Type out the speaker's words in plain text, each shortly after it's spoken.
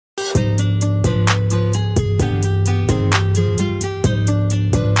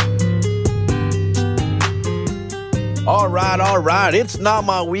All right. It's Not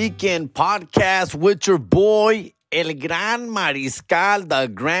My Weekend podcast with your boy, El Gran Mariscal, the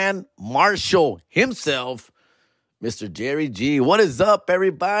Grand Marshal himself, Mr. Jerry G. What is up,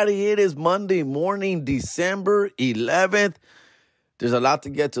 everybody? It is Monday morning, December 11th. There's a lot to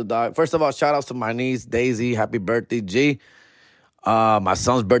get to, dog. First of all, shout outs to my niece, Daisy. Happy birthday, G. My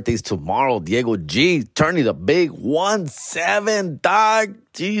son's birthday is tomorrow, Diego G. Turning the big 1-7, dog.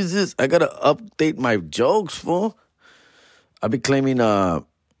 Jesus, I gotta update my jokes, fool. I've been claiming, I've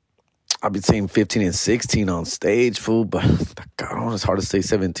been saying 15 and 16 on stage, fool. But, God, it's hard to say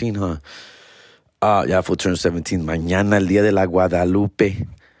 17, huh? Yeah, fool, turn 17. Mañana, el día de la Guadalupe.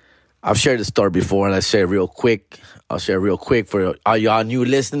 I've shared the story before, and I'll share it real quick. For all y'all new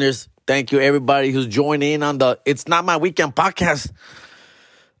listeners. Thank you, everybody who's joining in on the It's Not My Weekend podcast.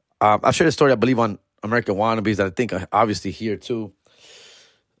 I've shared a story, I believe, on American Wannabes that I think obviously here, too.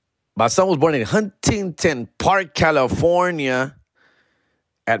 My son was born in Huntington Park, California,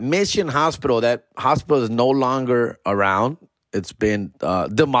 at Mission Hospital. That hospital is no longer around. It's been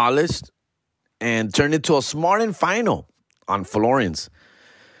demolished and turned into a Smart and Final on Florence.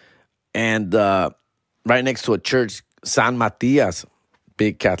 And right next to a church, San Matias,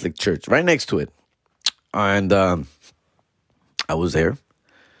 big Catholic church, right next to it. And I was there.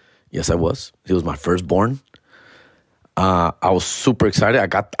 Yes, I was. He was my firstborn. I was super excited. I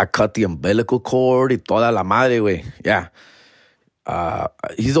cut the umbilical cord y toda la madre, güey. Yeah.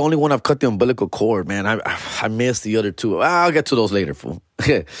 He's the only one I've cut the umbilical cord, man. I missed the other two. I'll get to those later, fool.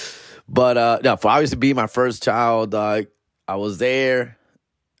 But yeah, for obviously being my first child, I was there.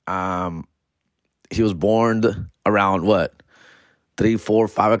 He was born around 3, 4,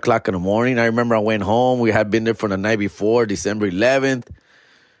 5 o'clock in the morning. I remember I went home. We had been there for the night before, December 11th.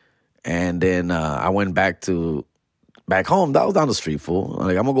 And then I went back home. That was down the street, fool.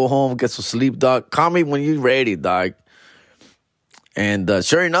 I'm going to go home, get some sleep, dog. Call me when you're ready, dog. And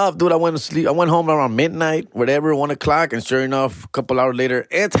sure enough, dude, I went to sleep. I went home around midnight, whatever, 1 o'clock. And sure enough, a couple hours later,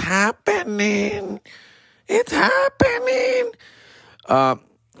 it's happening. It's happening. I'm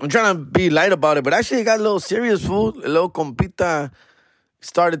trying to be light about it, but actually it got a little serious, fool. A little compita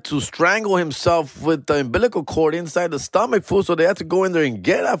started to strangle himself with the umbilical cord inside the stomach, fool. So they had to go in there and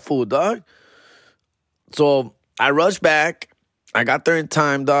get that fool, dog. So I rushed back. I got there in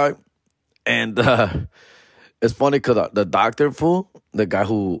time, dog. And it's funny because the doctor, fool, the guy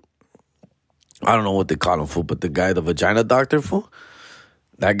who, I don't know what they call him, fool, but the guy, the vagina doctor, fool,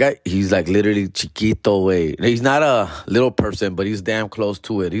 that guy, he's like literally chiquito, way. He's not a little person, but he's damn close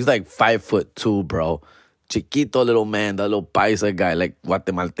to it. He's like 5'2", bro. Chiquito little man, that little paisa guy, like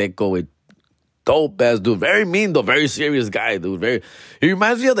Guatemalteco, with dope ass dude. Very mean though, very serious guy, dude. He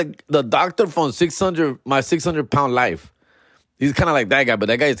reminds me of the doctor from My 600-Pound Life. He's kind of like that guy, but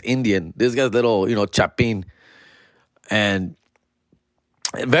that guy is Indian. This guy's little, chapin. And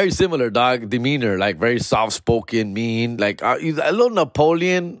very similar, dog, demeanor, like very soft-spoken, mean. Like he's a little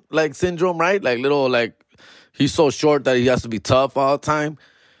Napoleon-like syndrome, right? Like he's so short that he has to be tough all the time.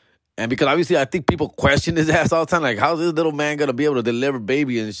 And because obviously I think people question his ass all the time. Like, how's this little man going to be able to deliver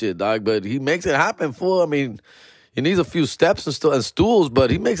baby and shit, dog? But he makes it happen, fool. I mean, he needs a few steps and stools,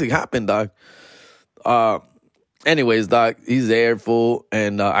 but he makes it happen, dog. Anyways, dog, he's there, fool.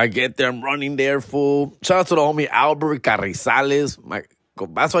 And I get there, I'm running there, fool. Shout out to the homie Albert Carrizales.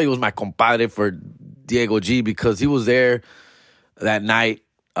 That's why he was my compadre for Diego G, because he was there that night.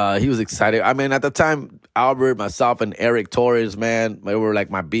 He was excited. I mean, at the time, Albert, myself, and Eric Torres, man, they were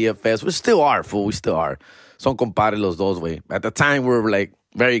like my BFS. We still are, fool. We still are. Son compadre los dos, way. At the time, we were like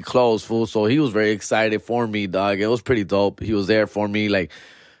very close, fool. So he was very excited for me, dog. It was pretty dope. He was there for me. Like,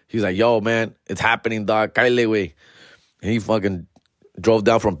 he's like, yo, man, it's happening, dog. Kyle, way. And he fucking drove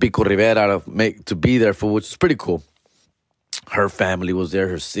down from Pico Rivera to be there, fool, which is pretty cool. Her family was there,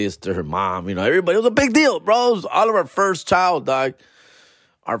 her sister, her mom, everybody. It was a big deal, bro. It was all of our first child, dog.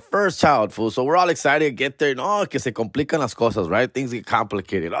 Our first child, fool. So we're all excited to get there. Que se complican las cosas, right? Things get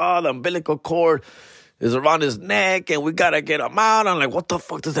complicated. The umbilical cord is around his neck, and we got to get him out. I'm like, what the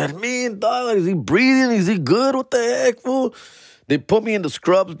fuck does that mean, dog? Is he breathing? Is he good? What the heck, fool? They put me in the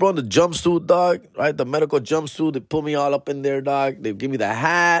scrubs, bro, in the jumpsuit, dog, right? The medical jumpsuit. They put me all up in there, dog. They give me the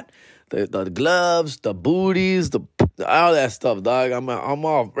hat, the gloves, the booties, all that stuff, dog. I'm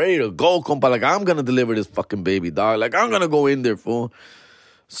all ready to go, compa. Like, I'm going to deliver this fucking baby, dog. Like, I'm going to go in there, fool.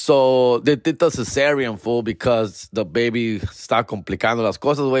 So they did the cesarean, fool, because the baby started complicando las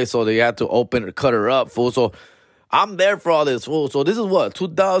cosas, way. So they had to cut her up, fool. So I'm there for all this, fool. So this is what,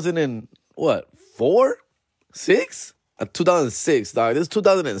 2004? 6? 2006, dog. This is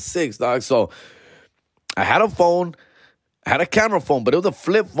 2006, dog. So I had a phone. I had a camera phone, but it was a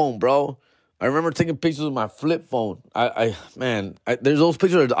flip phone, bro. I remember taking pictures with my flip phone. There's those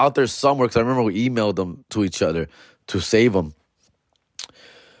pictures out there somewhere because I remember we emailed them to each other to save them.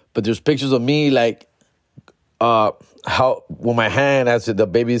 But there's pictures of me like, how when my hand as the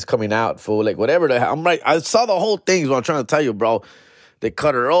baby's coming out, fool, like whatever. I'm right. I saw the whole thing. Is what I'm trying to tell you, bro. They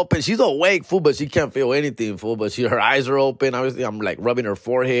cut her open. She's awake, fool, but she can't feel anything, fool. But her eyes are open. Obviously, I'm like rubbing her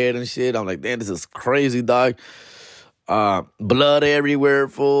forehead and shit. I'm like, damn, this is crazy, dog. Blood everywhere,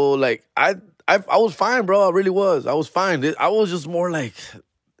 fool. Like I was fine, bro. I really was. I was fine. I was just more like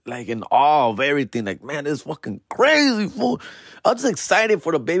in awe of everything. Like, man, this is fucking crazy, fool. I was just excited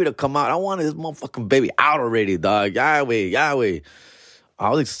for the baby to come out. I wanted this motherfucking baby out already, dog. Yahweh.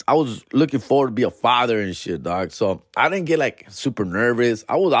 I was looking forward to be a father and shit, dog. So I didn't get like super nervous.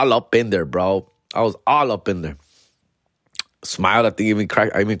 I was all up in there, bro. I was all up in there. Smiled. I even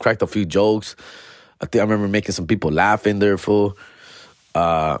cracked a few jokes. I remember making some people laugh in there, fool.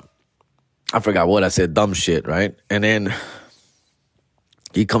 I forgot what I said, dumb shit, right? And then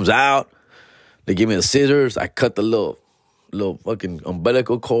he comes out. They give me the scissors. I cut the little fucking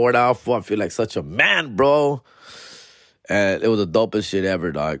umbilical cord off. I feel like such a man, bro. And it was the dopest shit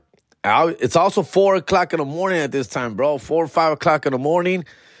ever, dog. It's also 4 o'clock in the morning at this time, bro. 4 or 5 o'clock in the morning.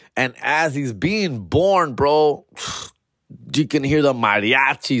 And as he's being born, bro, you can hear the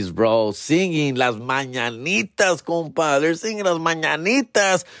mariachis, bro, singing las mañanitas, compa. They're singing las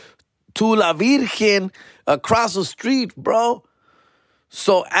mañanitas to la Virgen across the street, bro.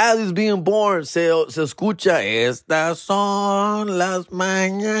 So as he's being born, se escucha, estas son las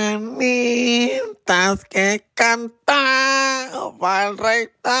mañanitas que cantaba el rey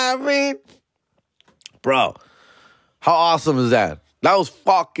David. Bro, how awesome is that? That was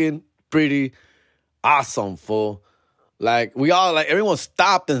fucking pretty awesome, fool. Like, everyone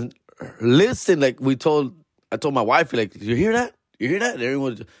stopped and listened. Like, I told my wife, like, you hear that? You hear that? And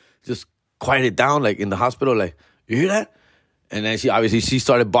everyone just quieted down, like, in the hospital, like, you hear that? And then she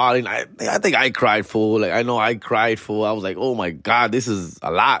started bawling. I think I cried, fool. Like, I know I cried, fool. I was like, oh my God, this is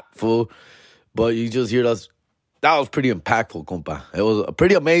a lot, fool. But you just hear us. That was pretty impactful, compa. It was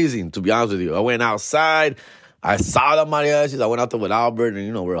pretty amazing, to be honest with you. I went outside. I saw the mariachis. I went out there with Albert,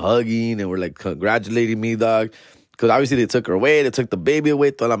 and, we're hugging, and we're, like, congratulating me, dog. Because obviously they took her away. They took the baby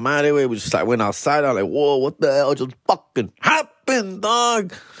away, toda la madre away. We just, like, went outside. I was like, whoa, what the hell just fucking happened,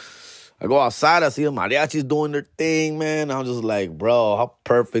 dog? I go outside, I see the mariachis doing their thing, man. I'm just like, bro, how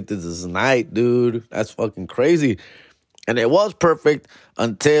perfect is this night, dude? That's fucking crazy. And it was perfect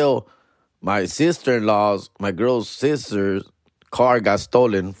until my sister-in-law's, my girl's sister's car got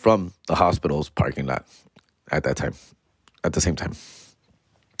stolen from the hospital's parking lot at that time, at the same time.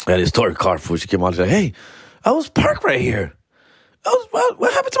 That historic car, fool. She came out and said, hey, I was parked right here.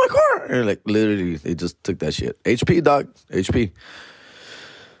 What happened to my car? And like, literally, they just took that shit. HP, dog. HP.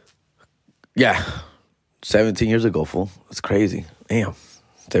 Yeah, 17 years ago, fool. It's crazy. Damn,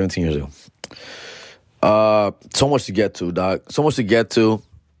 17 years ago. So much to get to, dog. So much to get to.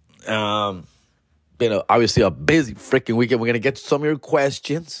 Been obviously a busy freaking weekend. We're going to get to some of your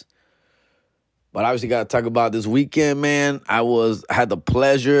questions. But obviously got to talk about this weekend, man. I had the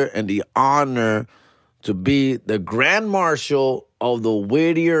pleasure and the honor to be the Grand Marshal of the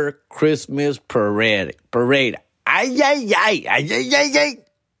Whittier Christmas Parade. Ay.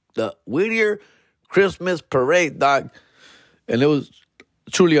 The Whittier Christmas Parade, dog. And it was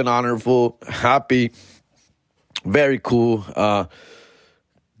truly an honor, fool. Happy. Very cool.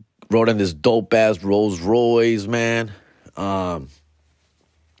 Rode in this dope-ass Rolls Royce, man.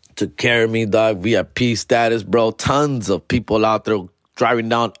 Took care of me, dog. VIP status, bro. Tons of people out there driving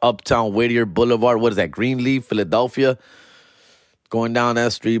down Uptown Whittier Boulevard. What is that? Greenleaf, Philadelphia. Going down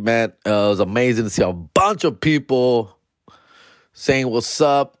that street, man. It was amazing to see a bunch of people saying what's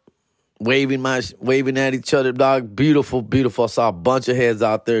up. Waving at each other, dog. Beautiful, beautiful. I saw a bunch of heads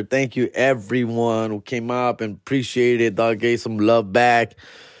out there. Thank you, everyone who came up and appreciated it, dog. Gave some love back.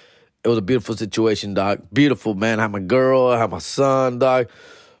 It was a beautiful situation, dog. Beautiful, man. I had my girl. I had my son, dog.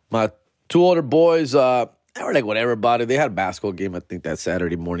 My 2 older boys, they were like whatever about it. They had a basketball game, I think, that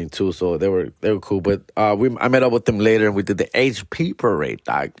Saturday morning, too. So they were cool. But I met up with them later, and we did the HP parade,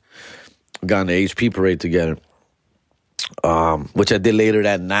 dog. We got on the HP parade together, which I did later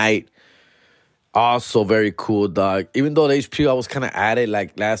that night. Also very cool, dog. Even though the HP, I was kind of at it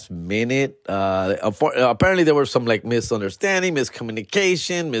like last minute. Apparently there were some like misunderstanding,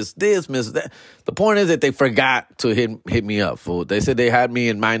 miscommunication, miss this, miss that. The point is that they forgot to hit me up, fool. They said they had me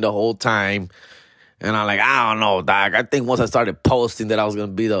in mind the whole time. And I'm like, I don't know, dog. I think once I started posting that I was going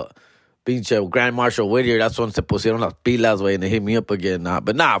to be the pinche Grand Marshal Whittier, that's when se pusieron las pilas, way, and they hit me up again.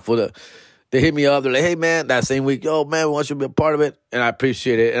 But nah, They hit me up. They're like, hey, man, that same week, yo, man, we want you to be a part of it. And I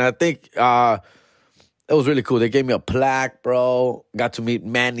appreciate it. And I think it was really cool. They gave me a plaque, bro. Got to meet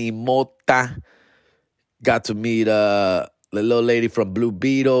Manny Mota. Got to meet the little lady from Blue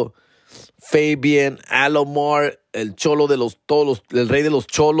Beetle. Fabian Alomar, el cholo de los tolos, el rey de los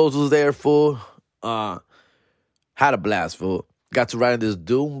cholos was there, fool. Had a blast, fool. Got to ride in this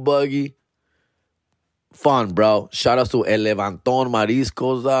Doom buggy. Fun, bro. Shout out to El Levantón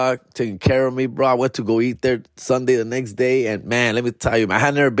Mariscos, dog. Taking care of me, bro. I went to go eat there Sunday the next day. And, man, let me tell you, man, I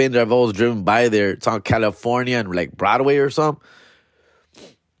had never been there. I've always driven by there. It's on California and, like, Broadway or something.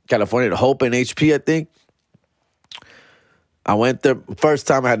 California to Hope and HP, I think. I went there. First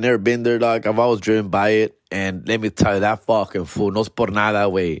time I had never been there, dog. I've always driven by it. And let me tell you, that fucking food, no es por nada,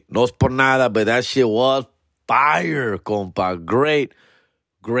 güey. No es por nada, but that shit was fire, compa.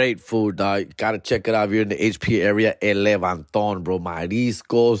 Great food, dog. Gotta check it out if you're in the HP area. El Levantón, bro.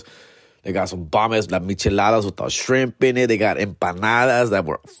 Mariscos. They got some bombas, like micheladas with the shrimp in it. They got empanadas that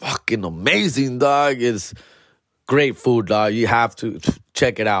were fucking amazing, dog. It's great food, dog. You have to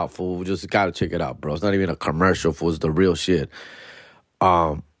check it out, fool. We just gotta check it out, bro. It's not even a commercial, fool. It's the real shit.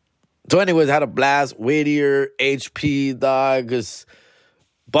 So anyways, I had a blast. Whittier, HP, dog. It's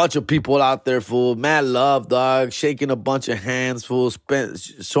bunch of people out there, fool. Mad love, dog. Shaking a bunch of hands, fool.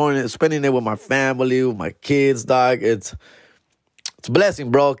 Spending it with my family, with my kids, dog. It's a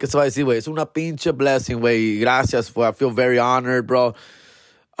blessing, bro. Que se va a decir, güey. Es una pinche blessing, güey. Gracias, fool. I feel very honored, bro.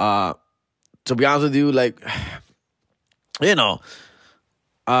 To be honest with you, like, you know,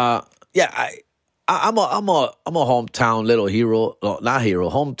 yeah, I'm a hometown little hero. No, not hero,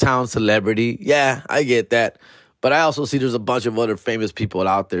 hometown celebrity. Yeah, I get that. But I also see there's a bunch of other famous people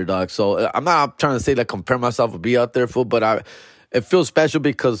out there, dog. So I'm not trying to say that compare myself to be out there, fool, but it feels special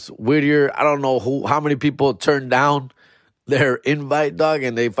because Whittier, I don't know how many people turned down their invite, dog,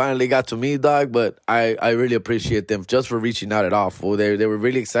 and they finally got to me, dog. But I really appreciate them just for reaching out at all, fool. They were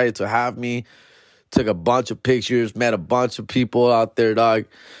really excited to have me. Took a bunch of pictures, met a bunch of people out there, dog.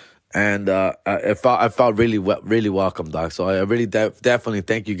 And I felt really welcome, dog. So I really definitely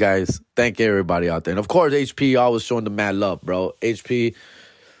thank you guys. Thank everybody out there. And, of course, HP always showing the mad love, bro. HP,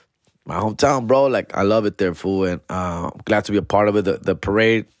 my hometown, bro. Like, I love it there, fool. And I'm glad to be a part of it. The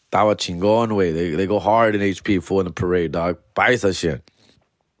parade, estaba chingón, way. They go hard in HP, fool, in the parade, dog. Paisa shit.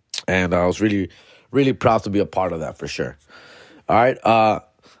 And I was really, really proud to be a part of that, for sure. All right.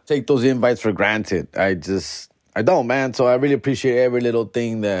 Take those invites for granted. I don't, man. So I really appreciate every little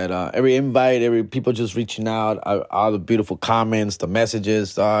thing that, every invite, every people just reaching out, all the beautiful comments, the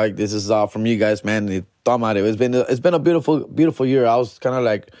messages. This is all from you guys, man. It's been a beautiful year. I was kind of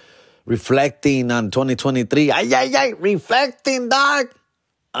like reflecting on 2023. Reflecting, dog.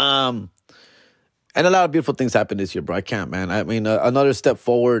 And a lot of beautiful things happened this year, bro. I can't, man. I mean, another step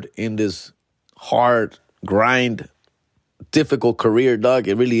forward in this hard grind, difficult career, dog.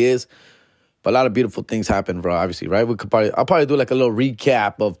 It really is. But a lot of beautiful things happened, bro, obviously, right? I'll probably do like a little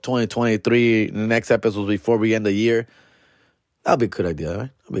recap of 2023 in the next episode before we end the year. That'll be a good idea,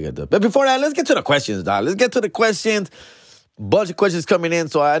 right? That'll be a good idea. But before that, let's get to the questions, dog. Let's get to the questions. Bunch of questions coming in,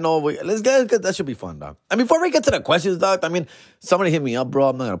 so I know that should be fun, dog. And before we get to the questions, dog, I mean, somebody hit me up, bro.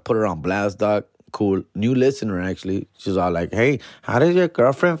 I'm not going to put her on blast, dog. Cool. New listener, actually. She's all like, hey, how does your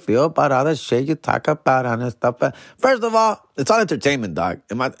girlfriend feel about all the shit you talk about and stuff? First of all, it's all entertainment, dog.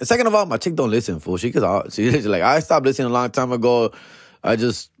 Second of all, my chick don't listen, fool. She's like, I stopped listening a long time ago. I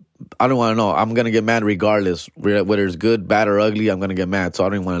don't want to know. I'm going to get mad regardless. Whether it's good, bad, or ugly, I'm going to get mad. So I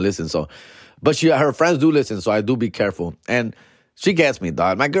don't even want to listen. So, but her friends do listen, so I do be careful. And she gets me,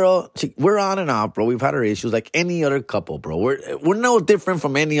 dog. My girl, we're on and off, bro. We've had our issues like any other couple, bro. We're no different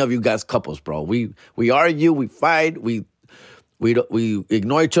from any of you guys couples, bro. We argue, we fight, we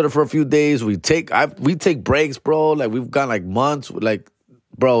ignore each other for a few days. We take breaks, bro. Like, we've gone like months, like,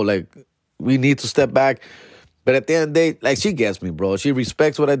 bro, like, we need to step back. But at the end of the day, like, she gets me, bro. She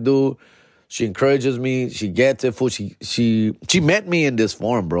respects what I do. She encourages me. She gets it, fool. She met me in this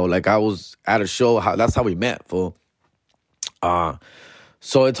form, bro. Like, I was at a show. That's how we met, fool.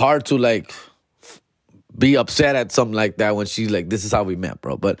 So it's hard to like be upset at something like that when she's like, this is how we met,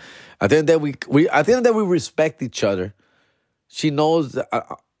 bro. But at the end of the day, we respect each other. She knows that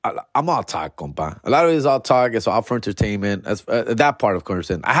I'm all talk, compa. A lot of it is all talk. It's all for entertainment. That part of course.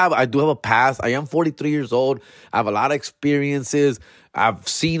 I do have a past. I am 43 years old. I have a lot of experiences. I've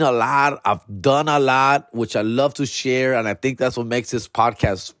seen a lot. I've done a lot, which I love to share. And I think that's what makes this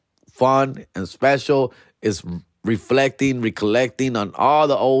podcast fun and special, is reflecting, recollecting on all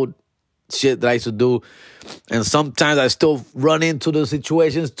the old shit that I used to do. And sometimes I still run into those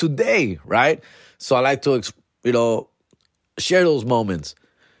situations today, right? So I like to, share those moments.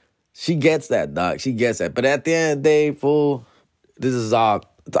 She gets that, dog. She gets that. But at the end of the day, fool, this is all,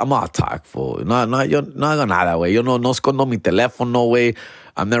 I'm all talk, fool. No, yo no hago nada, güey. Yo no escondo mi teléfono, güey.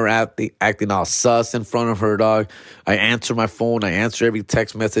 I'm never acting all sus in front of her, dog. I answer my phone. I answer every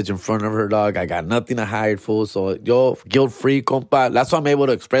text message in front of her, dog. I got nothing to hide, fool. So, yo, guilt-free, compa. That's why I'm able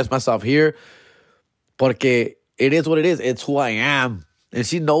to express myself here. Porque it is what it is. It's who I am. And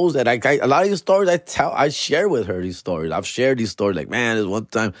she knows that. A lot of these stories I share with her these stories. I've shared these stories. Like, man, this one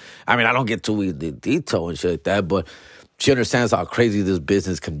time. I mean, I don't get too into detail and shit like that, but she understands how crazy this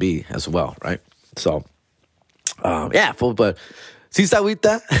business can be as well, right? So, yeah, fool. But sí se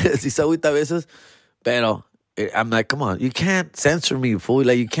agüita a veces. Pero I'm like, come on, you can't censor me, fool.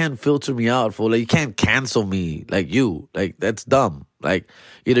 Like, you can't filter me out, fool. Like, you can't cancel me, like you. Like, that's dumb. Like,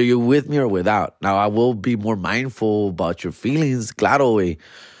 either you're with me or without. Now, I will be more mindful about your feelings, claro, way.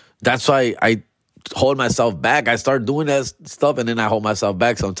 That's why I hold myself back. I start doing that stuff, and then I hold myself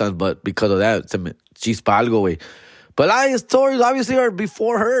back sometimes. But because of that, chispa algo, way. But a lot of these stories obviously are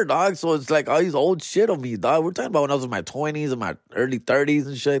before her, dog. So it's like all these old shit on me, dog. We're talking about when I was in my 20s and my early 30s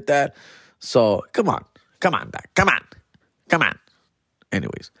and shit like that. So come on, dog. Come on.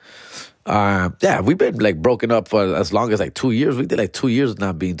 Anyways. Yeah, we've been like broken up for as long as like 2 years. We did like 2 years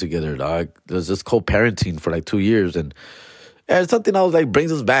not being together, dog. There's just co-parenting for like 2 years. And it's something else like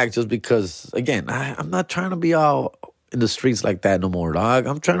brings us back just because, again, I'm not trying to be all in the streets like that no more, dog.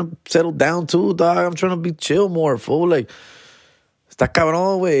 I'm trying to settle down too, dog. I'm trying to be chill more, fool. Like, está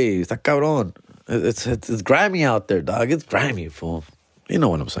cabrón, güey. Está cabrón. It's grimy out there, dog. It's grimy, fool. You know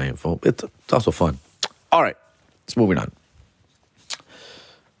what I'm saying, fool. It's also fun. All right, let's moving on. Does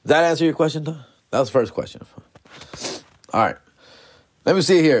that answer your question, though? That was the first question. All right. Let me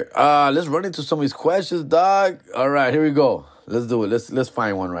see here. Let's run into some of these questions, dog. All right, here we go. Let's do it. Let's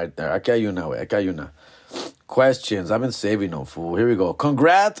find one right there. Acá hay una. Questions. I've been saving them, fool. Here we go.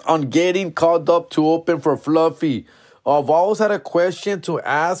 Congrats on getting called up to open for Fluffy. I've always had a question to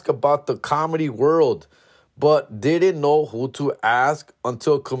ask about the comedy world, but didn't know who to ask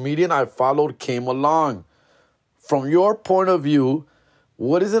until a comedian I followed came along. From your point of view,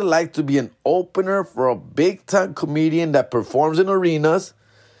 what is it like to be an opener for a big-time comedian that performs in arenas?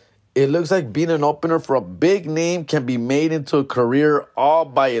 It looks like being an opener for a big name can be made into a career all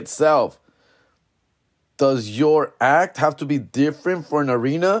by itself. Does your act have to be different for an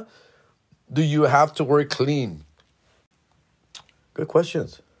arena? Do you have to work clean? Good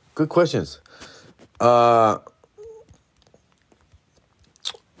questions.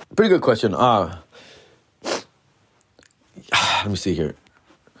 Pretty good question. Let me see here.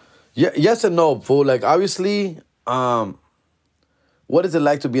 Yeah, yes and no, fool. Like, obviously, what is it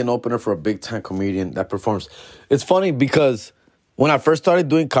like to be an opener for a big-time comedian that performs? It's funny because when I first started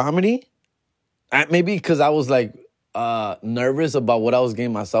doing comedy, maybe because I was, like, nervous about what I was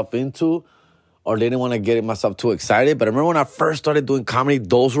getting myself into or didn't want to get myself too excited. But I remember when I first started doing comedy,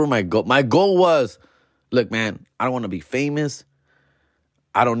 those were my goal. My goal was, look, man, I don't want to be famous.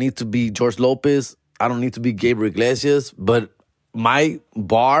 I don't need to be George Lopez. I don't need to be Gabriel Iglesias. But my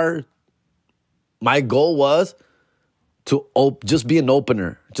goal was to just be an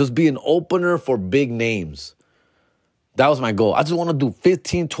opener. Just be an opener for big names. That was my goal. I just want to do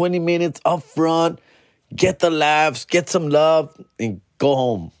 15, 20 minutes up front, get the laughs, get some love, and go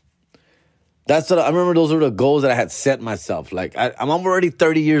home. I remember those were the goals that I had set myself. Like, I'm already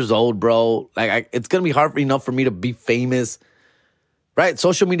 30 years old, bro. Like, it's going to be hard enough for me to be famous, right?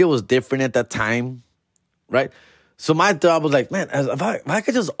 Social media was different at that time, right? So my thought was like, man, if I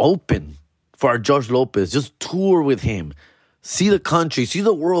could just open for George Lopez, just tour with him, see the country, see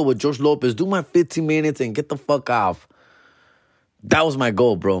the world with George Lopez, do my 15 minutes and get the fuck off. That was my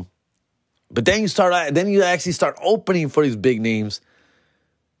goal, bro. But then you actually start opening for these big names.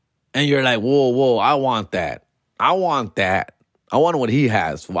 And you're like, whoa, I want that. I want what he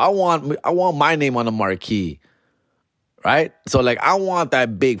has. I want my name on the marquee. Right? So, like, I want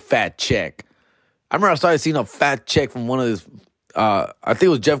that big fat check. I remember I started seeing a fat check from one of his, I think it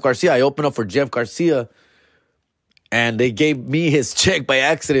was Jeff Garcia. I opened up for Jeff Garcia. And they gave me his check by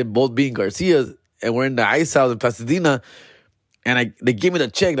accident, both being Garcia's. And we're in the Ice House in Pasadena. And they gave me the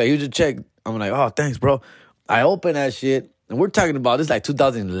check, like, here's your check. I'm like, oh, thanks, bro. I opened that shit. And we're talking about this like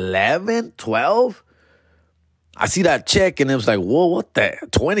 2011, 12. I see that check and it was like, whoa, what the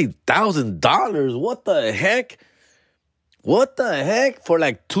 $20,000? What the heck? What the heck?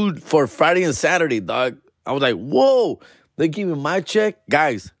 For Friday and Saturday, dog. I was like, whoa. They give me my check.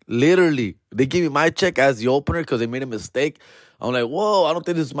 Guys, literally, they gave me my check as the opener because they made a mistake. I'm like, whoa, I don't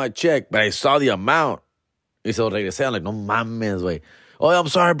think this is my check. But I saw the amount. Y so regresé. I'm like, no mames, güey. Oh, I'm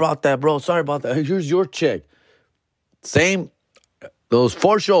sorry about that, bro. Sorry about that. Here's your check. Same Those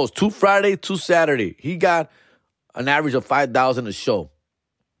 4 shows, 2 Friday, 2 Saturday. He got an average of $5,000 a show.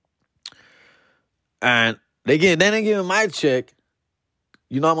 And they give me my check.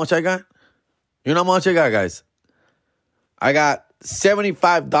 You know how much I got? You know how much I got, guys? I got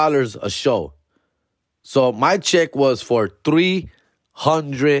 $75 a show. So my check was for $300,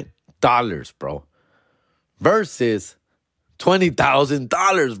 bro. Versus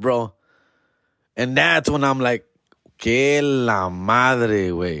 $20,000, bro. And that's when I'm like, que la madre,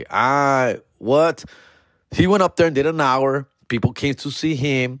 güey. What? He went up there and did an hour. People came to see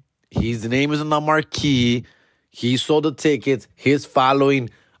him. His name is on the marquee. He sold the tickets. His following.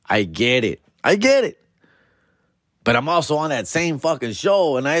 I get it. But I'm also on that same fucking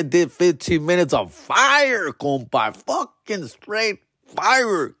show, and I did 15 minutes of fire, compa. Fucking straight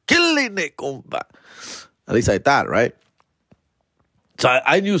fire. Killing it, compa. At least I thought, right? So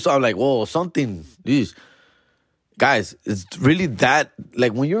I knew, so I'm like, whoa, something, geez. Guys, it's really that,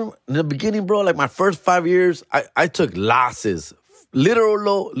 like when you're in the beginning, bro, like my first 5 years, I took losses.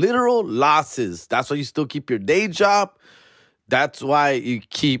 Literal losses. That's why you still keep your day job. That's why you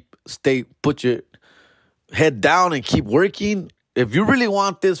put your head down and keep working. If you really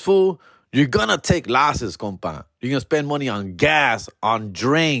want this, fool, you're gonna take losses, compa. You're gonna spend money on gas, on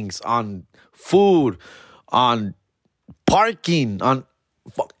drinks, on food, on parking, on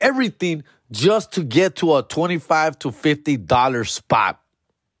everything just to get to a $25 to $50 spot.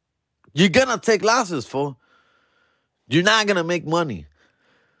 You're gonna take losses, fool. You're not gonna make money.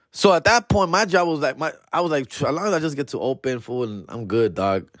 So at that point, my job was like, as long as I just get to open, fool, and I'm good,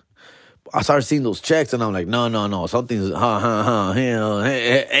 dog. I started seeing those checks, and I'm like, no, something's, hey,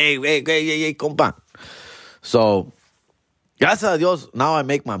 compa. So, gracias a Dios, now I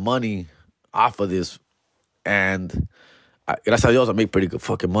make my money off of this, and gracias a Dios, I make pretty good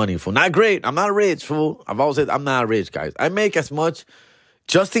fucking money, fool. Not great, I'm not rich, fool. I've always said I'm not rich, guys. I make as much,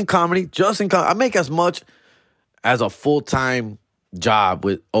 just in comedy, I make as much as a full-time job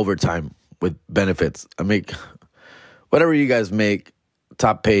with overtime, with benefits. I make whatever you guys make,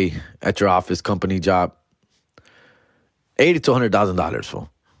 top pay at your office, company job, $80,000 to $100,000, fool.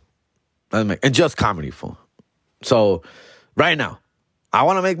 And just comedy, fool. So right now, I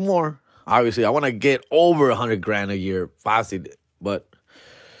want to make more. Obviously, I want to get over $100,000 a year, fácil, but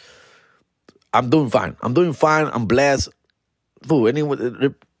I'm doing fine. I'm blessed. Fool,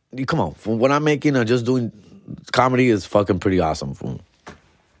 anyone, come on. Fool, what I'm making and just doing comedy is fucking pretty awesome, fool.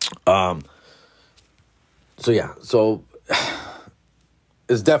 So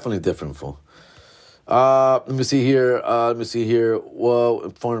it's definitely different, fool. Let me see here.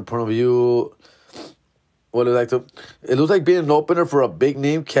 Well, point of view. What is like it looks like being an opener for a big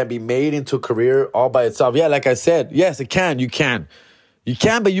name can be made into a career all by itself. Yeah, like I said, yes, it can. You can,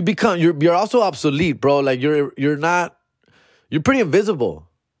 but you're also obsolete, bro. Like you're pretty invisible.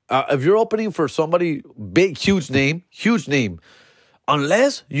 If you're opening for somebody big, huge name,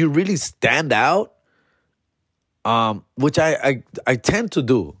 unless you really stand out, which I tend to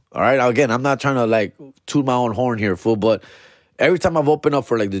do. All right. Again, I'm not trying to like toot my own horn here, fool, but every time I've opened up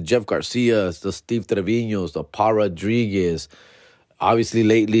for like the Jeff Garcias, the Steve Treviños, the Paul Rodriguez, obviously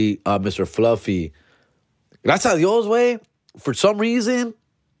lately Mr. Fluffy, gracias a Dios, way, for some reason,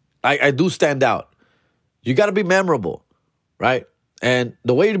 I do stand out. You got to be memorable, right? And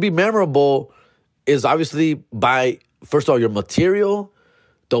the way to be memorable is obviously by, first of all, your material,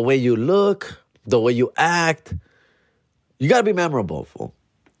 the way you look, the way you act. You got to be memorable, fool.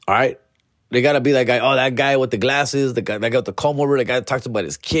 All right? They got to be that guy, that guy with the glasses, that guy with the comb over, the guy that talks about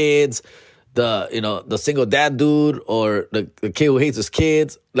his kids, the single dad dude, or the kid who hates his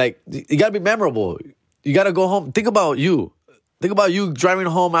kids. Like, you got to be memorable. You got to go home. Think about you. Think about you driving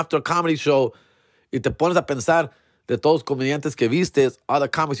home after a comedy show y te pones a pensar de todos los comediantes que vistes, all the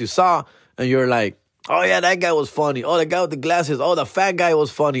comics you saw, and you're like, oh, yeah, that guy was funny. Oh, the guy with the glasses. Oh, the fat guy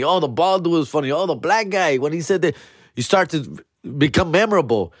was funny. Oh, the bald dude was funny. Oh, the black guy. When he said that, you start to become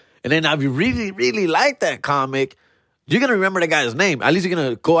memorable. And then if you really, really like that comic, you're going to remember the guy's name. At least you're going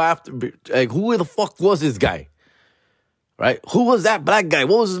to go after, like, who the fuck was this guy? Right? Who was that black guy?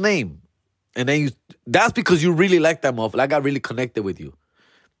 What was his name? And then that's because you really like that motherfucker. I got really connected with you.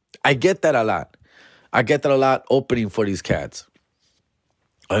 I get that a lot. Opening for these cats.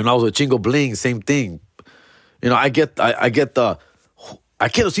 And I was with Chingo Bling, same thing. You know, I get the, I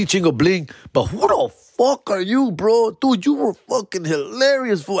can't see Chingo Bling, but who the fuck are you, bro? Dude, you were fucking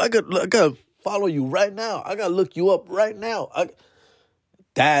hilarious, fool. I gotta follow you right now. I gotta look you up right now.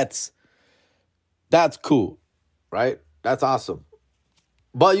 That's cool, right? That's awesome.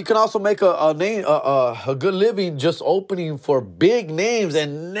 But you can also make a good living just opening for big names,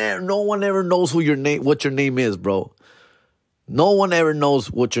 and no one ever knows what your name is, bro. No one ever knows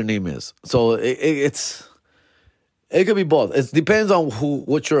what your name is. So it could be both. It depends on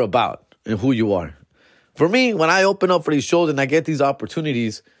what you're about and who you are. For me, when I open up for these shows and I get these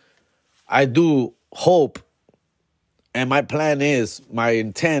opportunities, I do hope, and my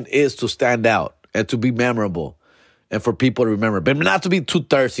intent is to stand out and to be memorable and for people to remember, but not to be too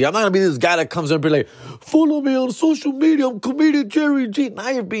thirsty. I'm not going to be this guy that comes up and be like, follow me on social media, I'm comedian Jerry G. Now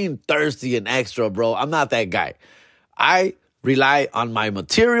you're being thirsty and extra, bro. I'm not that guy. I rely on my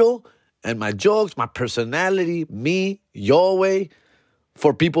material and my jokes, my personality, me, your way,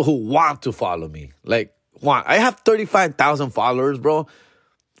 for people who want to follow me. Like, I have 35,000 followers, bro,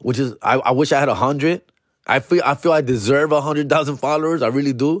 which is, I wish I had 100. I feel I deserve 100,000 followers. I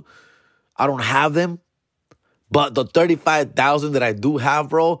really do. I don't have them. But the 35,000 that I do have,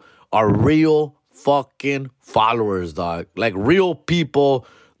 bro, are real fucking followers, dog. Like real people,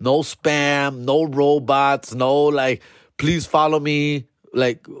 no spam, no robots, no like, please follow me.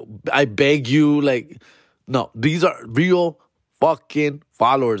 Like, I beg you. Like, no, these are real fucking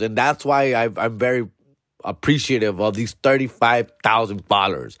followers. And that's why I'm very appreciative of these 35,000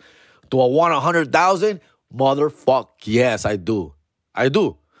 followers. Do I want 100,000? Motherfuck, yes, I do. I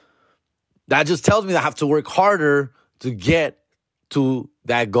do. That just tells me that I have to work harder to get to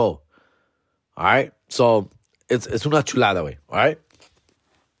that goal. All right? So, it's una chulada way. All right?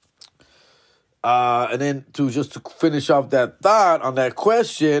 And then to finish off that thought on that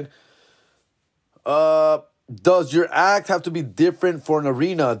question, does your act have to be different for an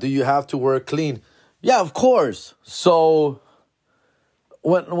arena? Do you have to work clean? Yeah, of course. So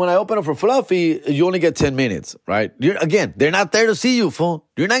when I open up for Fluffy, you only get 10 minutes, right? Again, they're not there to see you, fool.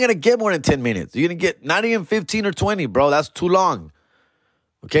 You're not going to get more than 10 minutes. You're going to get not even 15 or 20, bro. That's too long.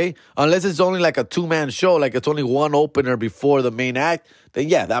 Okay? Unless it's only like a two-man show, like it's only one opener before the main act, then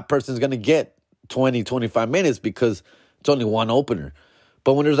yeah, that person's going to get 20, 25 minutes because it's only one opener.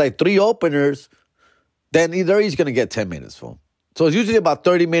 But when there's like three openers, then they're each going to get 10 minutes, fool. So it's usually about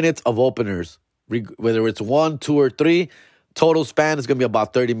 30 minutes of openers, whether it's 1, 2, or 3. Total span is going to be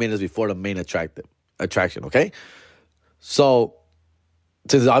about 30 minutes before the main attraction, okay? So,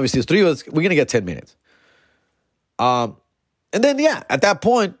 since obviously it's 3 of us, we're going to get 10 minutes. And then, yeah, at that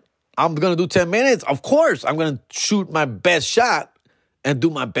point, I'm going to do 10 minutes. Of course, I'm going to shoot my best shot and do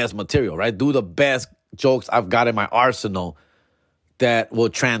my best material, right? Do the best jokes I've got in my arsenal that will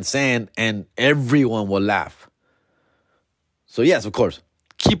transcend and everyone will laugh. So, yes, of course.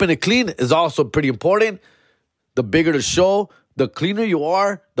 Keeping it clean is also pretty important. The bigger the show, the cleaner you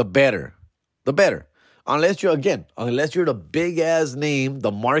are, the better. The better. Unless you're the big-ass name,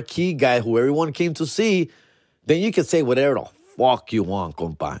 the marquee guy who everyone came to see, then you can say whatever the fuck you want,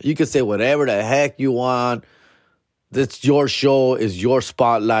 compa. You can say whatever the heck you want. It's your show, it's your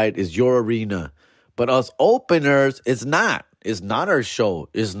spotlight, it's your arena. But us openers, it's not. It's not our show.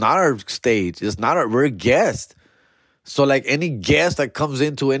 It's not our stage. We're guests. So like any guest that comes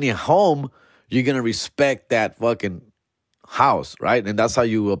into any home, you're going to respect that fucking house, right? And that's how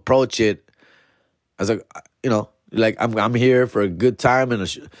you approach it as like I'm here for a good time and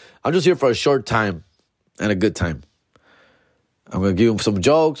I'm just here for a short time and a good time. I'm going to give them some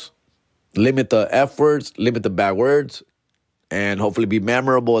jokes, limit the F words, limit the bad words, and hopefully be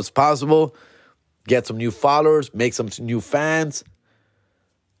memorable as possible. Get some new followers, make some new fans,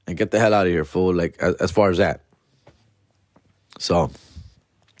 and get the hell out of here, fool, like as far as that. So,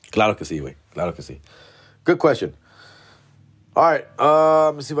 claro que sí, güey. Claro que sí. Good question. All right.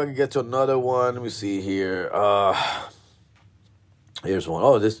 Let me see if I can get to another one. Let me see here. Here's one.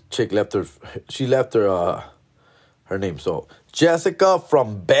 Oh, this chick left her name. So, Jessica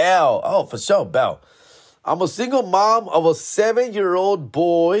from Bell. Oh, for sure, Bell. I'm a single mom of a 7-year-old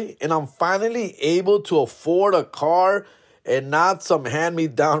boy, and I'm finally able to afford a car and not some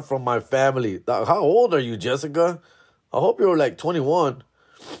hand-me-down from my family. How old are you, Jessica? I hope you're like 21.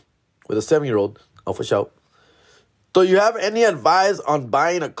 With a 7-year-old, oh, for sure. Do you have any advice on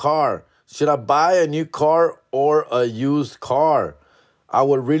buying a car? Should I buy a new car or a used car? I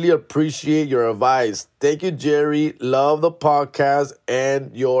would really appreciate your advice. Thank you, Jerry. Love the podcast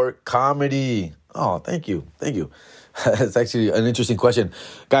and your comedy. Oh, thank you. Thank you. It's actually an interesting question.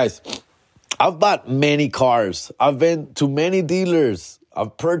 Guys, I've bought many cars. I've been to many dealers.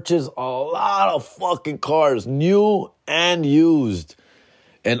 I've purchased a lot of fucking cars, new and used.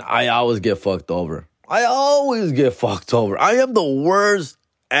 And I always get fucked over. I am the worst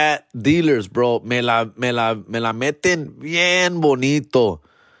at dealers, bro. Me la meten bien bonito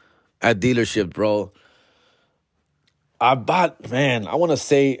at dealerships, bro. I bought, I want to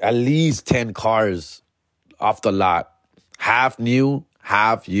say at least 10 cars off the lot. Half new,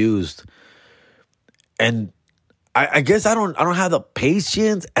 half used. And I guess I don't have the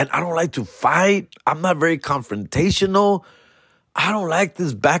patience, and I don't like to fight. I'm not very confrontational. I don't like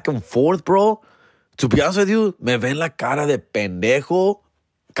this back and forth, bro. To be honest with you, me ven la cara de pendejo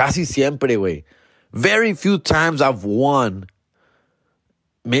casi siempre, güey. Very few times I've won.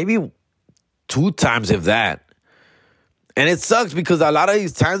 Maybe 2 times, if that. And it sucks because a lot of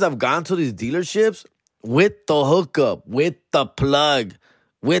these times I've gone to these dealerships with the hookup, with the plug,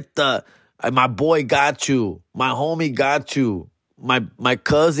 with the my boy got you, my homie got you, my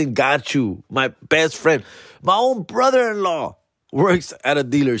cousin got you, my best friend, my own brother-in-law works at a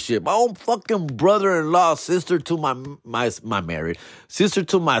dealership. My own fucking brother-in-law, sister to my married sister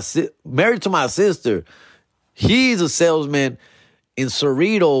to married to my sister. He's a salesman in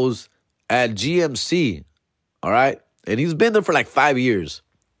Cerritos at GMC. All right, and he's been there for like 5 years.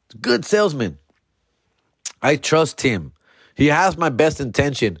 Good salesman. I trust him. He has my best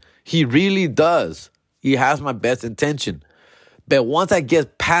intention. He really does. He has my best intention. But once I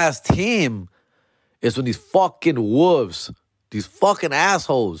get past him, it's when these fucking wolves, these fucking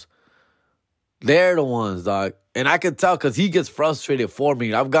assholes, they're the ones, dog. And I can tell because he gets frustrated for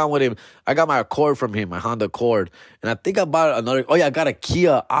me. I've gone with him. I got my Accord from him, my Honda Accord. And I think I bought another. Oh, yeah, I got a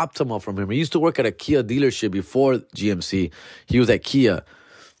Kia Optima from him. He used to work at a Kia dealership before GMC. He was at Kia.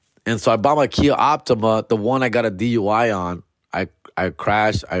 And so I bought my Kia Optima, the one I got a DUI on. I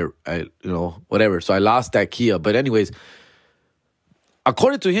crashed, whatever. So I lost that Kia. But anyways,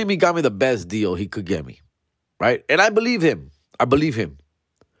 according to him, he got me the best deal he could get me, right? And I believe him.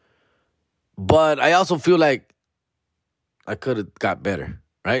 But I also feel like I could have got better,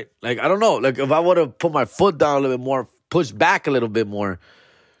 right? Like, I don't know. Like, if I would have put my foot down a little bit more, pushed back a little bit more,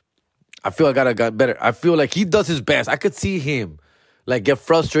 I feel like I got better. I feel like he does his best. I could see him, like, get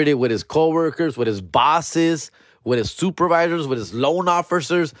frustrated with his coworkers, with his bosses, with his supervisors, with his loan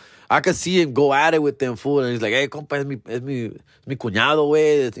officers. I could see him go at it with them, fool. And he's like, hey, compa, es mi cuñado,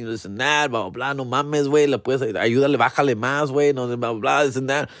 güey. This and that, blah, blah, blah. No mames, güey. Le puedes ayúdale, bájale más, güey. No, blah, blah, this and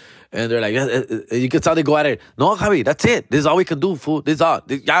that. And they're like, you can tell they go at it. No, Javi, that's it. This is all we can do, fool. This is all.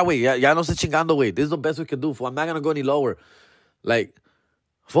 Ya, güey, ya no se chingando, güey. This is the best we can do, fool. I'm not going to go any lower. Like,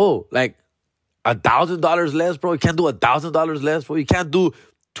 fool, like, $1,000 less, bro. You can't do $1,000 less, bro. You can't do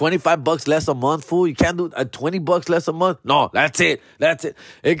 $25 less a month, fool. You can't do $20 less a month. No, that's it.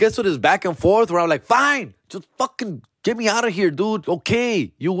 It gets to this back and forth where I'm like, fine, just fucking get me out of here, dude.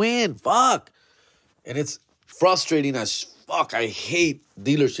 Okay, you win. Fuck. And it's frustrating as fuck. I hate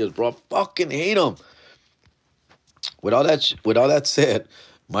dealerships, bro. I fucking hate them. With all that said,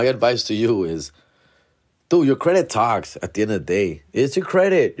 my advice to you is, dude, your credit talks at the end of the day. It's your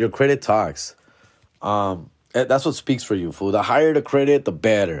credit. Your credit talks. That's what speaks for you, fool. The higher the credit, the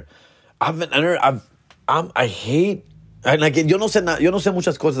better. I hate, and again, yo no sé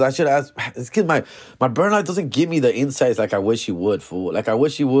muchas cosas. I should ask. It's because my burnout doesn't give me the insights like I wish he would, fool. Like I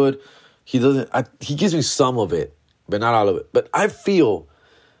wish he would. He doesn't. He gives me some of it, but not all of it. But I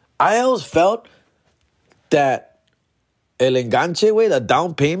always felt that el enganche, way, the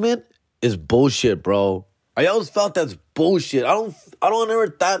down payment is bullshit, bro. I always felt that's bullshit. I don't ever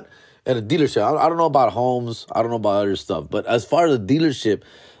thought. At a dealership, I don't know about homes. I don't know about other stuff. But as far as a dealership,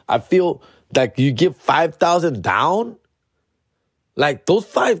 I feel like you give $5,000 down. Like those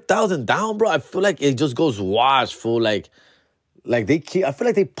 $5,000 down, bro. I feel like it just goes wash, fool. Like I feel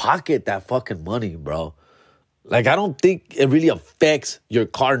like they pocket that fucking money, bro. Like I don't think it really affects your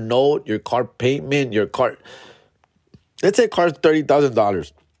car note, your car payment, your car. Let's say car's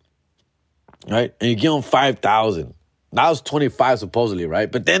 $30,000, right? And you give them $5,000. That was $25,000 supposedly,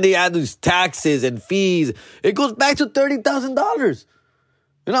 right? But then they add these taxes and fees. It goes back to $30,000.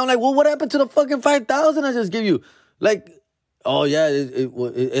 You know, I'm like, well, what happened to the fucking $5,000 I just give you? Like, oh yeah,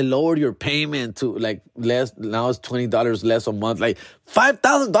 it lowered your payment to like less. Now it's $20 less a month. Like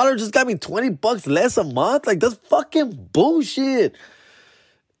 $5,000 just got me $20 less a month. Like that's fucking bullshit.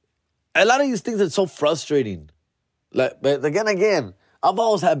 A lot of these things are so frustrating. Like, but again. I've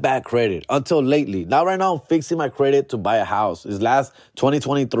always had bad credit until lately. Now, right now, I'm fixing my credit to buy a house. It's last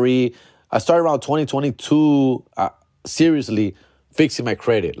 2023. I started around 2022, seriously fixing my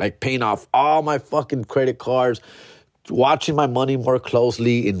credit. Like paying off all my fucking credit cards, watching my money more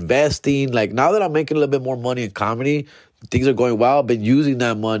closely, investing. Like now that I'm making a little bit more money in comedy, things are going well. I've been using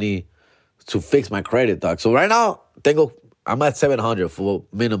that money to fix my credit, dog. So right now, I'm at 700 for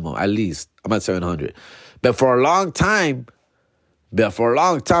minimum, at least. I'm at 700. But for a long time,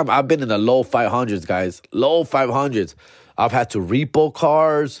 I've been in the low 500s, guys. Low 500s. I've had to repo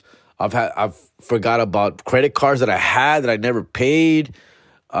cars. I've forgot about credit cards that I had that I never paid.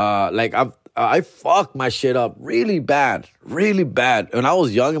 Like I fucked my shit up really bad, really bad. When I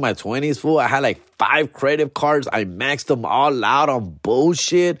was young in my 20s, fool, I had like 5 credit cards. I maxed them all out on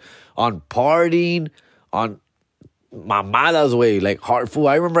bullshit, on partying, on my mama's way, like hard fool.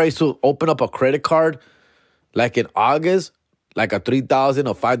 I remember I used to open up a credit card like in August, like a $3,000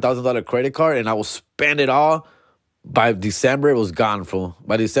 or $5,000 credit card, and I would spend it all. By December, it was gone, fool.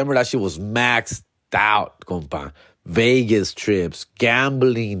 By December, that shit was maxed out, compa. Vegas trips,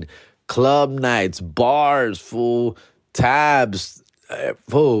 gambling, club nights, bars, fool, tabs,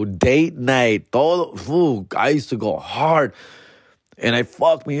 fool, date night, todo, fool. I used to go hard. And I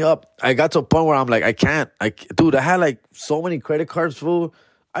fucked me up. I got to a point where I'm like, I can't. Dude, I had like so many credit cards, fool.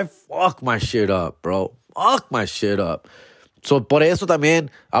 I fucked my shit up, bro. Fuck my shit up. So, por eso también,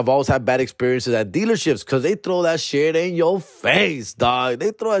 I've always had bad experiences at dealerships because they throw that shit in your face, dog. They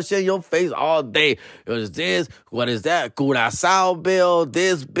throw that shit in your face all day. It was this, what is that? Curaçao bill,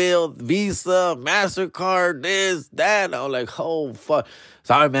 this bill, Visa, MasterCard, this, that. I was like, oh, fuck.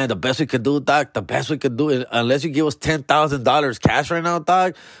 Sorry, man, the best we could do, dog, the best we could do, unless you give us $10,000 cash right now,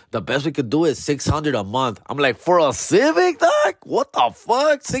 dog, the best we could do is $600 a month. I'm like, for a Civic, dog? What the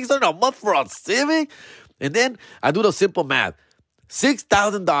fuck? $600 a month for a Civic? And then I do the simple math.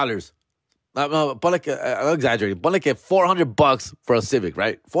 $6,000. I'm exaggerating. But like $400 for a Civic,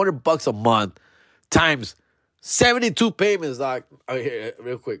 right? $400 a month times 72 payments, dog. Here,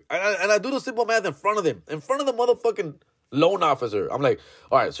 real quick. And I do the simple math in front of them. In front of the motherfucking loan officer. I'm like,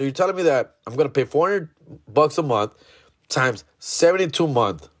 all right, so you're telling me that I'm going to pay $400 a month times 72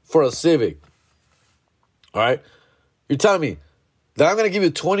 months for a Civic. All right? You're telling me that I'm going to give you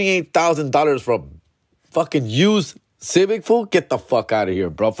 $28,000 for a fucking used Civic, fool? Get the fuck out of here,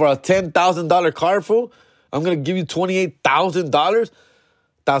 bro. For a $10,000 car, fool, I'm going to give you $28,000?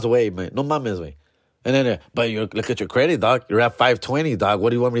 That's way, man. No mames, way. And then, but you look at your credit, dog. You're at 520, dog. What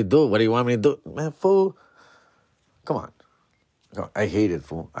do you want me to do? What do you want me to do? Man, fool. Come on. I hate it,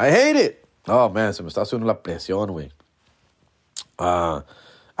 fool. I hate it. Oh, man, se me está haciendo la presión, güey.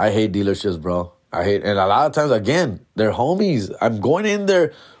 I hate dealerships, bro. And a lot of times, again, they're homies. I'm going in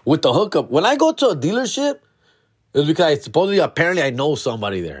there with the hookup. When I go to a dealership, it's because apparently I know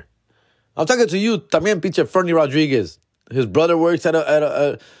somebody there. I'm talking to you, también, pinche Fernie Rodriguez. His brother works at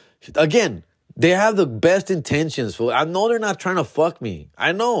a again, they have the best intentions, fool. I know they're not trying to fuck me.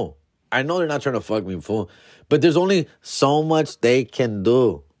 I know they're not trying to fuck me, fool. But there's only so much they can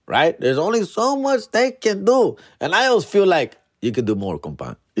do, right? There's only so much they can do. And I always feel like you could do more,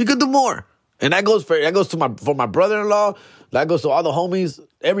 compa. You could do more. And that goes for my brother-in-law. That goes to all the homies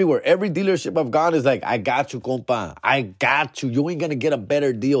everywhere. Every dealership I've gone is like, I got you, compa. I got you. You ain't going to get a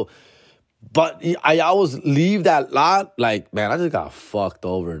better deal. But I always leave that lot like, man, I just got fucked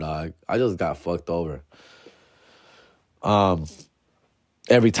over, dog. I just got fucked over.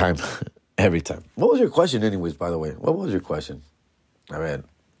 Every time. Every time. What was your question anyways, by the way? What was your question? I mean,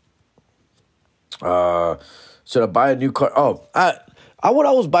 should I buy a new car? Oh, I would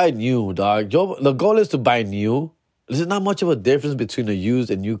always buy new, dog. The goal is to buy new. There's not much of a difference between a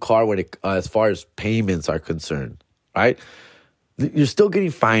used and new car when as far as payments are concerned, right? You're still getting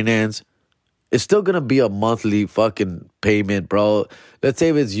finance. It's still going to be a monthly fucking payment, bro. Let's say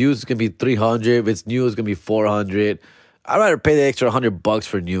if it's used, it's going to be $300. If it's new, it's going to be $400. I'd rather pay the extra $100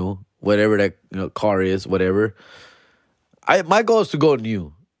 for new, whatever that car is, whatever. My goal is to go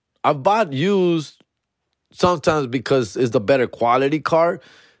new. I've bought used sometimes because it's the better quality car.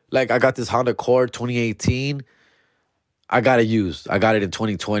 Like I got this Honda Accord 2018. I got it used. I got it in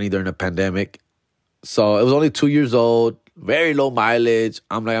 2020 during the pandemic. So it was only 2 years old. Very low mileage.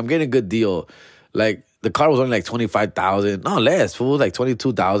 I'm like, I'm getting a good deal. Like, the car was only like $25,000. No, less, fool. Like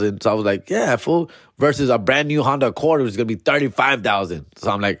 $22,000. So I was like, yeah, fool. Versus a brand new Honda Accord, which is going to be $35,000. So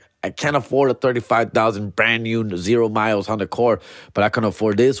I'm like, I can't afford a $35,000 brand new 0 miles Honda Accord. But I can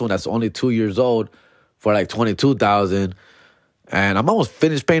afford this one that's only 2 years old for like $22,000. And I'm almost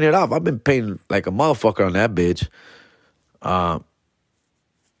finished paying it off. I've been paying like a motherfucker on that bitch.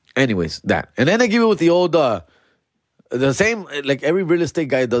 Anyways, that. And then they give it with the old... the same, like every real estate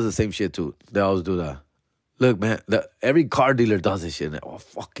guy does the same shit too. They always do that. Look, man, every car dealer does this shit. I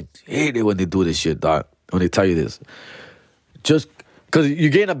fucking hate it when they do this shit, dog. When they tell you this. Just because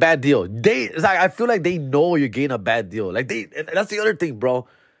you're getting a bad deal. It's like, I feel like they know you're getting a bad deal. Like that's the other thing, bro.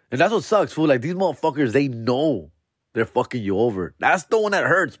 And that's what sucks, fool. Like these motherfuckers, they know they're fucking you over. That's the one that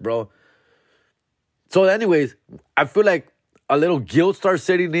hurts, bro. So anyways, I feel like a little guilt starts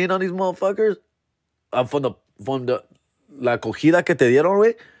setting in on these motherfuckers. From the la acogida que te dieron,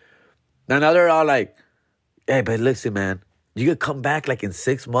 güey. Now they're all like, hey, but listen, man, you could come back like in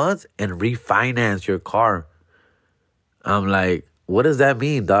 6 months and refinance your car. I'm like, what does that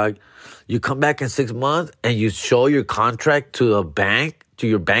mean, dog? You come back in 6 months and you show your contract to a bank, to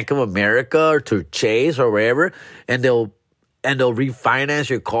your Bank of America or to Chase or wherever, and they'll refinance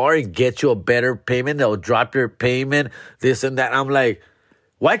your car and get you a better payment. They'll drop your payment, this and that. I'm like,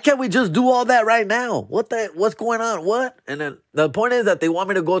 why can't we just do all that right now? What's going on? What? And then the point is that they want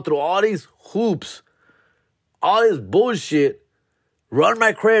me to go through all these hoops, all this bullshit, run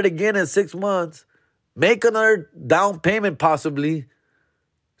my credit again in 6 months, make another down payment possibly,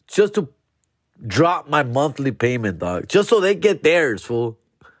 just to drop my monthly payment, dog. Just so they get theirs, fool.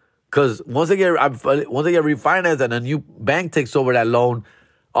 Because once they get refinanced and a new bank takes over that loan,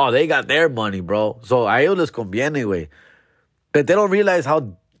 oh, they got their money, bro. So a ellos les conviene, güey. But they don't realize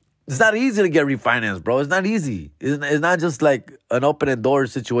how it's not easy to get refinanced, bro. It's not easy. It's not just like an open door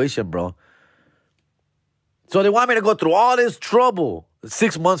situation, bro. So they want me to go through all this trouble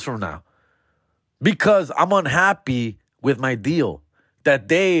 6 months from now because I'm unhappy with my deal that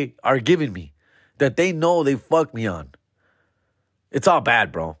they are giving me, that they know they fucked me on. It's all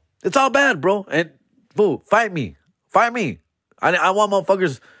bad, bro. It's all bad, bro. And, fool, fight me. Fight me. I want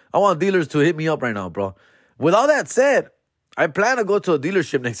motherfuckers, I want dealers to hit me up right now, bro. With all that said, I plan to go to a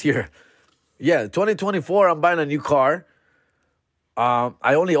dealership next year. Yeah, 2024, I'm buying a new car.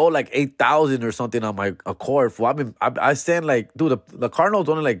 I only owe like $8,000 or something on my Accord. Fool. I stand like, dude, the car note's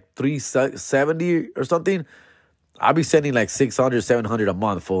only like $370 or something. I'll be sending like $600, $700 a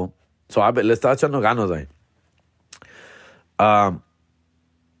month, fool. So I bet let's start echando ganos,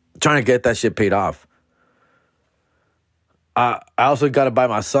 trying to get that shit paid off. I also got to buy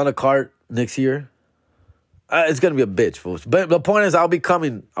my son a car next year. It's gonna be a bitch, folks. But the point is, I'll be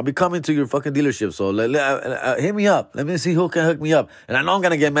coming to your fucking dealership. So hit me up. Let me see who can hook me up. And I know I'm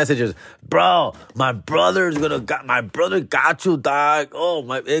gonna get messages, bro. My brother got you, dog. Oh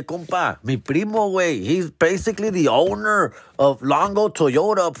my, compa, mi primo, way. He's basically the owner of Longo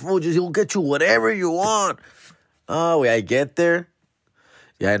Toyota. Fool, he'll get you whatever you want. Oh, wait, I get there.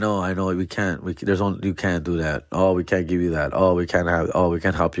 Yeah, I know. We can't. You can't do that. Oh, we can't give you that. Oh, we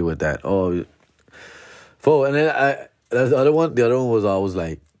can't help you with that. Oh. Fool, and then the other one was always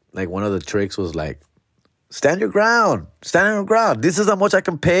like one of the tricks was like, stand your ground. This is how much I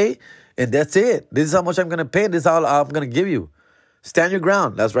can pay, and that's it. This is how much I'm going to pay, this is how I'm going to give you. Stand your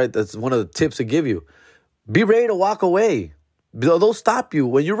ground. That's right. That's one of the tips to give you. Be ready to walk away. They'll stop you.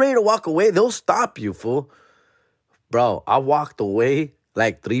 When you're ready to walk away, they'll stop you, fool. Bro, I walked away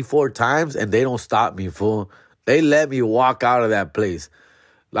like 3-4 times, and they don't stop me, fool. They let me walk out of that place.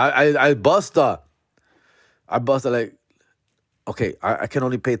 I bust up. I busted like, okay, I can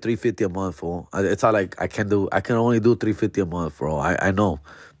only pay $350 a month, fool. It's all like I can only do $350 a month, bro. I know.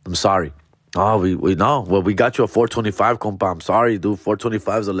 I'm sorry. Oh, we know. Well, we got you a $425, compa. I'm sorry, dude.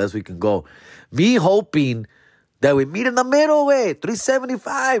 $425 is the less we can go. Me hoping that we meet in the middle, way.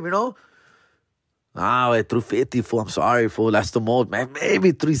 $375, you know? Wait, $350, fool. I'm sorry, fool. That's the most. Man,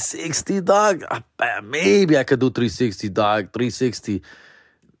 maybe $360, dog. Maybe I could do $360, dog. $360.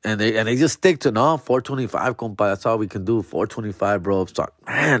 And they just stick to, no, $425, compa. That's all we can do. $425, bro. So,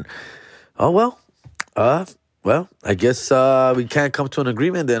 man. Oh, well. Well, I guess we can't come to an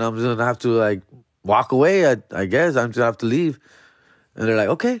agreement then. I'm just going to have to, like, walk away, I guess. I'm just going to have to leave. And they're like,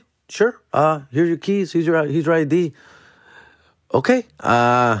 okay, sure. Here's your keys. Here's your ID. Okay.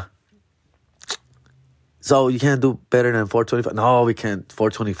 So you can't do better than $425? No, we can't.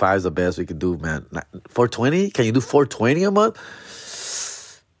 $425 is the best we can do, man. $420? Can you do $420 a month?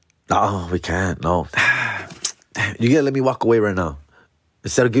 No, we can't. No. You gotta let me walk away right now.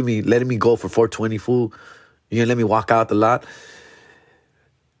 Instead of letting me go for $420, fool, you gonna let me walk out the lot?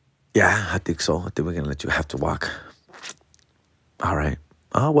 Yeah, I think so. I think we're gonna let you have to walk. All right.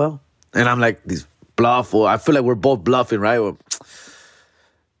 Oh, well. And I'm like, these bluff, or I feel like we're both bluffing, right? Or,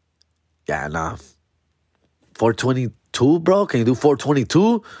 yeah, nah. $422, bro? Can you do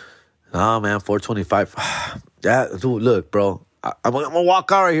 $422? No, man, $425. Yeah, dude, look, bro. I'm going to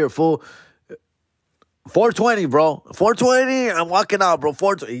walk out right here, fool. $420, bro. $420, I'm walking out, bro.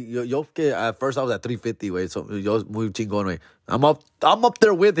 $420. At first, I was at $350, wait. So, yo, muy chingón, wait. I'm up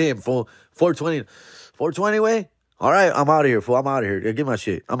there with him, fool. $420. $420, wait. All right, I'm out of here, fool. I'm out of here. Yeah, give my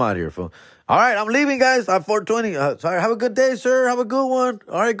shit. I'm out of here, fool. All right, I'm leaving, guys. I'm $420. Sorry, have a good day, sir. Have a good one.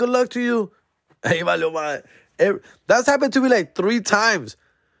 All right, good luck to you. Hey, that's happened to me like 3 times.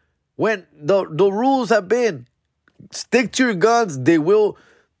 When the rules have been, stick to your guns. They'll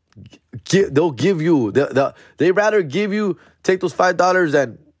give you. They rather give you, take those $5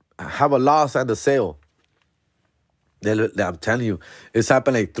 and have a loss and a sale. I'm telling you, it's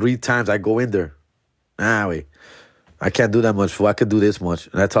happened like 3 times. I go in there. Wait. I can't do that much, fool. I can do this much.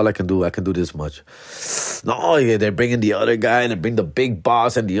 And that's all I can do. I can do this much. No, yeah, they're bringing the other guy, and they bring the big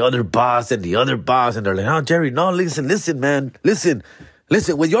boss and the other boss and the other boss. And they're like, oh, Jerry, no, listen, man. Listen.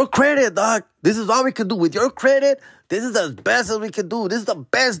 With your credit, dog. This is all we can do. With your credit, this is as best as we can do. This is the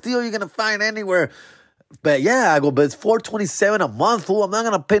best deal you're going to find anywhere. But yeah, I go, but it's $427 a month, fool. I'm not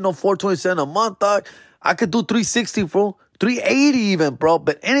going to pay no $427 a month, dog. I could do $360, fool. $380 even, bro.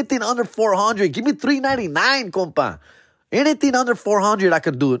 But anything under $400, give me $399, compa. Anything under $400, I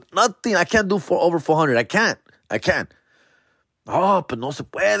can do it. Nothing, I can't do for over $400. I can't. Oh, but no se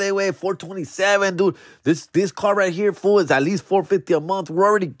puede, way. $427, dude. This car right here, fool, is at least $450 a month. We're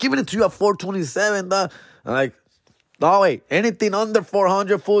already giving it to you at $427, dog. I'm like, no, wait. Anything under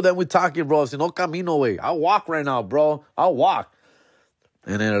 $400, fool, then we talking, bro. Si no camino, way. I'll walk right now, bro. I'll walk.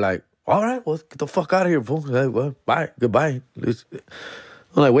 And then they're like, all right, well, get the fuck out of here, fool. Like, well, bye. Goodbye. I'm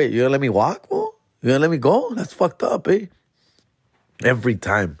like, wait, you gonna let me walk, fool? You gonna let me go? That's fucked up, eh? Every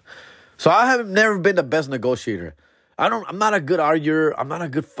time. So I have never been the best negotiator. I'm not a good arguer. I'm not a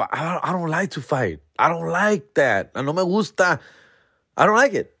good fight. I don't like to fight. I don't like that. No me gusta. I don't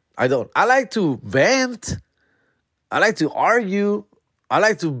like it. I don't. I like to vent. I like to argue. I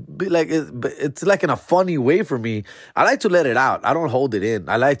like to be like, it's like in a funny way for me. I like to let it out. I don't hold it in.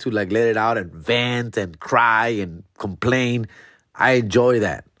 I like to like let it out and vent and cry and complain. I enjoy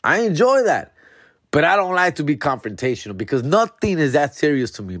that. But I don't like to be confrontational because nothing is that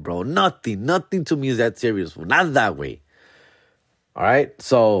serious to me, bro. Nothing to me is that serious. Not that way. All right?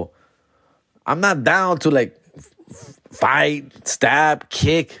 So I'm not down to like fight, stab,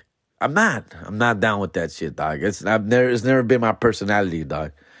 kick. I'm not down with that shit, dog. It's never been my personality,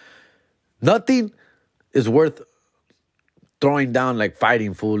 dog. Nothing is worth throwing down like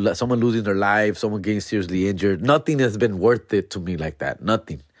fighting, fool. Someone losing their life, someone getting seriously injured. Nothing has been worth it to me like that.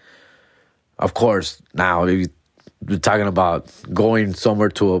 Nothing. Of course, now if you're talking about going somewhere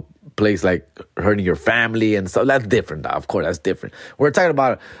to a place like hurting your family and stuff, that's different, dog. Of course, that's different. We're talking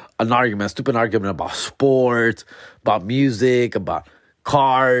about an argument, a stupid argument about sports, about music, about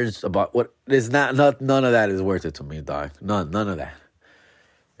cars, about what is not none of that is worth it to me, dog. None of that.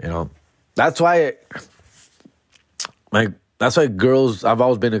 You know, that's why girls. I've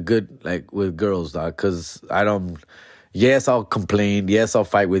always been a good like with girls, dog, because I don't. Yes, I'll complain. Yes, I'll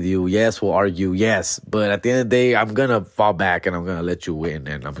fight with you. Yes, we'll argue. Yes, but at the end of the day, I'm gonna fall back and I'm gonna let you win,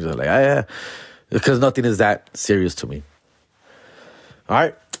 and I'm just like, yeah, because nothing is that serious to me. All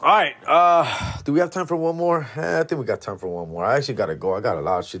right. Do we have time for one more? I think we got time for one more. I actually gotta go. I got a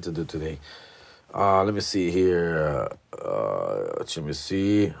lot of shit to do today. Let me see here. Let me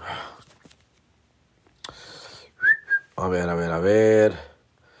see. A ver.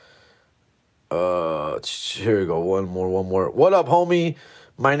 Here we go. One more. What up, homie?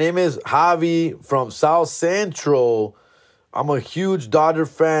 My name is Javi from South Central. I'm a huge Dodger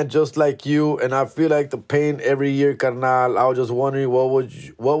fan, just like you, and I feel like the pain every year, carnal. I was just wondering,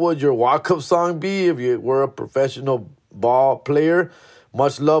 what would your walk-up song be if you were a professional ball player?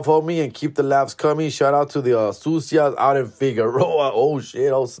 Much love, homie, and keep the laughs coming. Shout out to the Sucias out in Figueroa. Oh,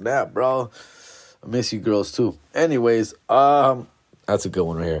 shit. Oh, snap, bro. I miss you girls, too. Anyways, that's a good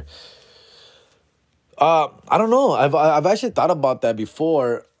one right here. I don't know. I've actually thought about that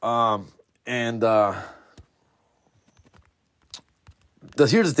before, and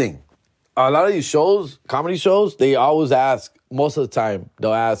here's the thing. A lot of these shows, comedy shows, they always ask, most of the time,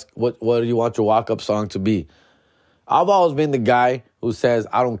 they'll ask, what do you want your walk-up song to be? I've always been the guy who says,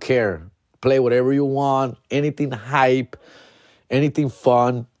 I don't care. Play whatever you want, anything hype, anything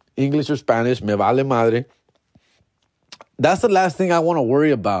fun, English or Spanish, me vale madre. That's the last thing I want to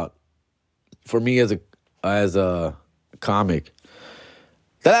worry about for me as a comic.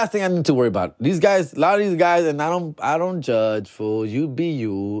 The last thing I need to worry about. These guys, a lot of these guys, and I don't judge, fool. You be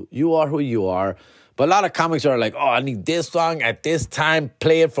you. You are who you are. But a lot of comics are like, oh, I need this song at this time.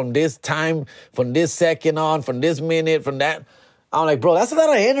 Play it from this time, from this second on, from this minute, from that. I'm like, bro, that's a lot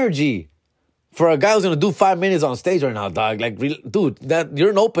of energy for a guy who's going to do 5 minutes on stage right now, dog. Like, dude,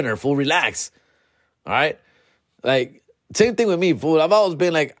 you're an opener, fool. Relax. All right? Like, same thing with me, fool. I've always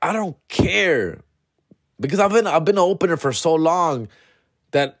been like, I don't care. Because I've been an opener for so long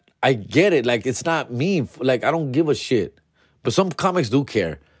that I get it. Like, it's not me. Like, I don't give a shit. But some comics do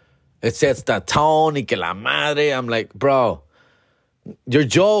care. It sets the tone y que la madre. I'm like, bro, your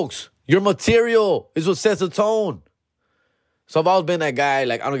jokes, your material is what sets the tone. So I've always been that guy,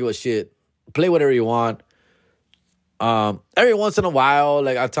 like, I don't give a shit. Play whatever you want. Every once in a while,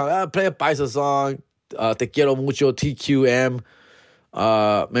 like, I play a paisa song. Te quiero mucho, TQM.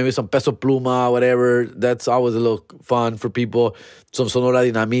 Maybe some Peso Pluma, whatever. That's always a little fun for people. Some Sonora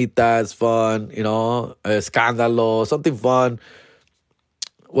Dinamita is fun, Escándalo, something fun.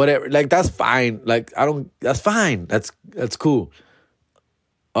 Whatever, like that's fine. Like that's fine. That's cool.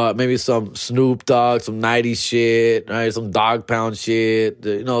 Maybe some Snoop Dogg, some 90s shit, right? Some Dog Pound shit,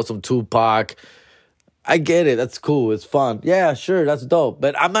 some Tupac. I get it. That's cool. It's fun. Yeah, sure. That's dope.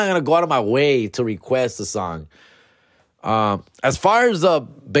 But I'm not going to go out of my way to request a song. As far as the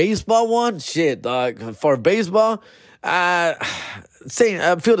baseball one, shit, dog. For baseball, same.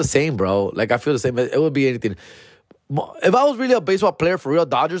 I feel the same, bro. Like, I feel the same. It would be anything. If I was really a baseball player for real,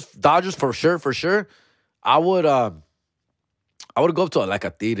 Dodgers for sure, I would go up to like a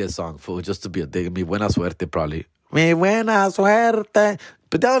Tigres song, fool, just to be a dig. Mi buena suerte, probably. Mi buena suerte.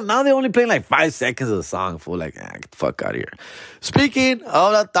 But now they only playing like 5 seconds of the song, fool. Like, get the fuck out of here. Speaking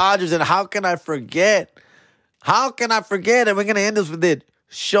of the Dodgers, and how can I forget? And we're going to end this with it.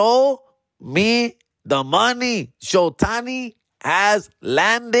 Show me the money. Ohtani has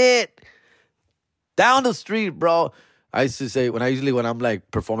landed. Down the street, bro. I used to say, when I'm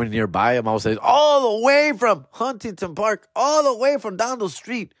like performing nearby, I'm always saying, all the way from Huntington Park, all the way from down the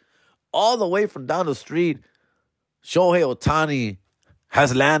street, Shohei Ohtani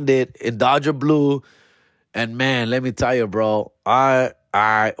has landed in Dodger blue. And man, let me tell you, bro, I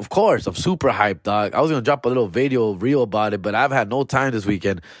of course, I'm super hyped, dog. I was going to drop a little video reel about it, but I've had no time this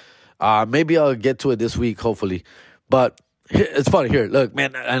weekend. Maybe I'll get to it this week, hopefully. But it's funny. Here, look,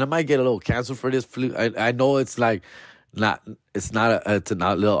 man, and I might get a little canceled for this. I know it's like, it's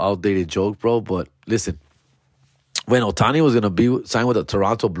a little outdated joke, bro, but listen. When Ohtani was going to be signed with the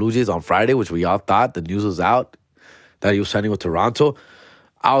Toronto Blue Jays on Friday, which we all thought, the news was out that he was signing with Toronto,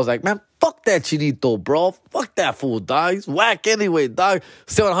 I was like, man, fuck that Chinito, bro. Fuck that fool, dog. He's whack anyway, dog.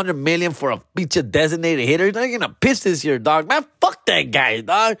 $700 million for a feature designated hitter. He's not going to pitch this year, dog. Man, fuck that guy,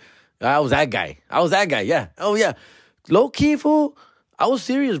 dog. I was that guy, yeah. Oh, yeah. Low-key, fool, I was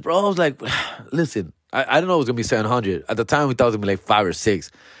serious, bro. I was like, listen, I didn't know it was going to be 700. At the time, we thought it was going to be like 5 or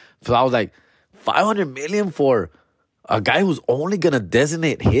 6. So I was like, $500 million for a guy who's only going to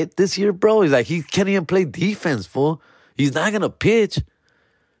designate hit this year, bro? He's like, he can't even play defense, fool. He's not going to pitch.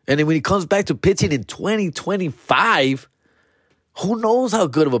 And then when he comes back to pitching in 2025, who knows how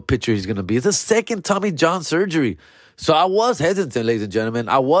good of a pitcher he's going to be? It's a second Tommy John surgery. So I was hesitant, ladies and gentlemen.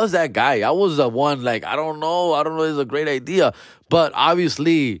 I was that guy. I was the one like, I don't know. It's a great idea. But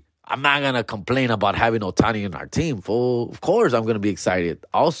obviously, I'm not going to complain about having Ohtani in our team. Of course, I'm going to be excited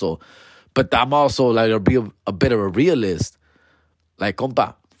also. But I'm also like a bit of a realist. Like,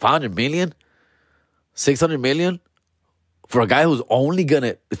 compa, $500 million? $600 million? For a guy who's only going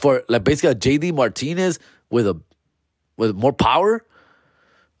to, for like basically a JD Martinez with more power?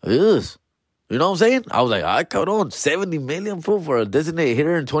 It is. You know what I'm saying? I was like, cabrón, $70 million for a designated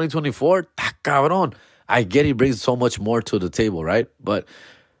hitter in 2024? Cabrón. I get he brings so much more to the table, right? But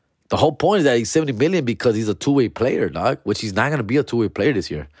the whole point is that he's $70 million because he's a two-way player, dog, which he's not going to be a two-way player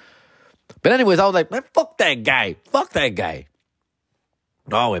this year. But anyways, I was like, man, fuck that guy.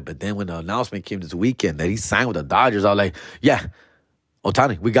 No, but then when the announcement came this weekend that he signed with the Dodgers, I was like, yeah,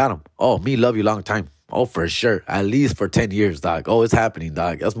 Ohtani, we got him. Oh, me love you long time. Oh, for sure. At least for 10 years, dog. Oh, it's happening,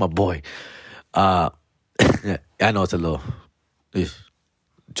 dog. That's my boy. I know it's a little...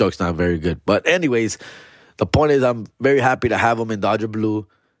 joke's not very good. But anyways, the point is I'm very happy to have him in Dodger Blue.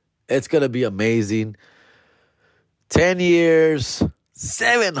 It's going to be amazing. 10 years,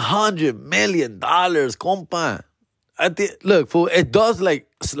 $700 million, compa. Look, fool, it does like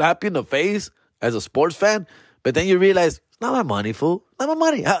slap you in the face as a sports fan, but then you realize, it's not my money, fool. Not my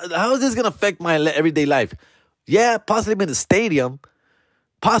money. How is this going to affect my everyday life? Yeah, possibly in the stadium.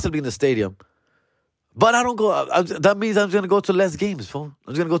 But I don't go. That means I'm going to go to less games, fool.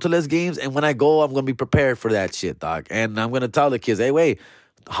 I'm just going to go to less games, and when I go, I'm going to be prepared for that shit, dog. And I'm going to tell the kids, hey, wait,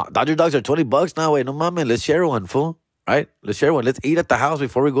 Dodger dogs are $20 now. Wait, no, mama, let's share one, fool. Right? Let's share one. Let's eat at the house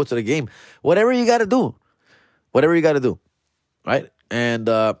before we go to the game. Whatever you got to do. Right? And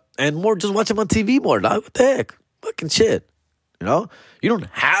more, just watch them on TV more, dog. What the heck? Fucking shit. You know? You don't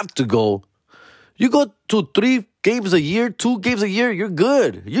have to go. You go to 3 games a year, 2 games a year, you're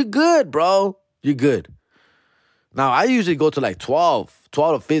good. You're good, bro. You're good. Now, I usually go to like 12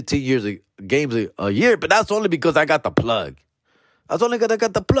 to 15 games a year, but that's only because I got the plug. That's only because I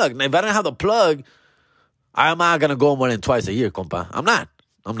got the plug. Now, if I didn't have the plug, I'm not going to go more than twice a year, compa. I'm not.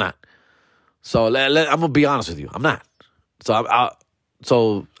 So, I'm going to be honest with you. I'm not.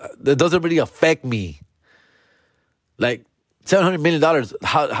 So, it doesn't really affect me. Like, $700 million,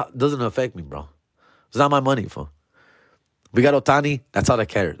 how doesn't affect me, bro? It's not my money, fool. We got Ohtani. That's all I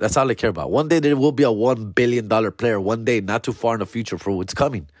care. That's all I care about. One day there will be a $1 billion player. One day, not too far in the future for what's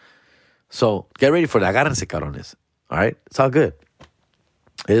coming. So get ready for that. Agárrense, cabrones. All right? It's all good.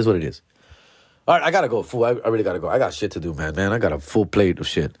 It is what it is. All right, I got to go, fool. I really got to go. I got shit to do, man. I got a full plate of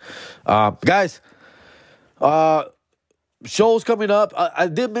shit. Guys, shows coming up. I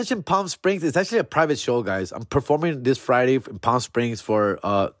did mention Palm Springs. It's actually a private show, guys. I'm performing this Friday in Palm Springs for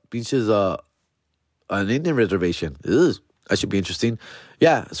beaches, an Indian reservation. Ugh, that should be interesting.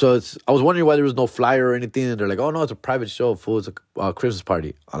 Yeah, so I was wondering why there was no flyer or anything. And they're like, oh, no, it's a private show, fool. It's a Christmas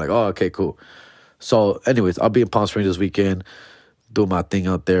party. I'm like, oh, okay, cool. So anyways, I'll be in Palm Springs this weekend, doing my thing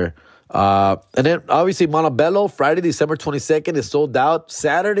out there. And then obviously Montebello, Friday, December 22nd is sold out.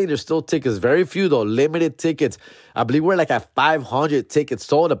 Saturday, there's still tickets. Very few though, limited tickets. I believe we're like at 500 tickets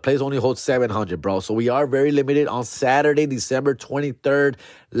sold. The place only holds 700, bro. So we are very limited on Saturday, December 23rd.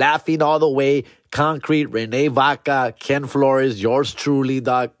 Laughing all the way. Concrete, Renee Vaca, Ken Flores, yours truly,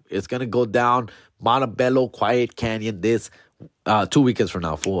 dog. It's going to go down Montebello, Quiet Canyon this 2 weekends from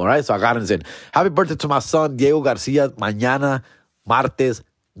now, fool. All right, so I got it in. Happy birthday to my son, Diego Garcia. Mañana, martes,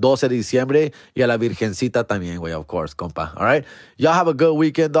 12 de diciembre. Y a la Virgencita también, güey, of course, compa. All right? Y'all have a good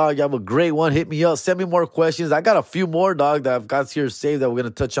weekend, dog. Y'all have a great one. Hit me up. Send me more questions. I got a few more, dog, that I've got here saved that we're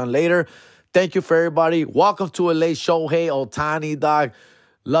going to touch on later. Thank you for everybody. Welcome to LA Shohei Ohtani, dog.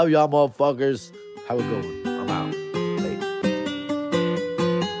 Love y'all, motherfuckers. Have a good one. I'm out.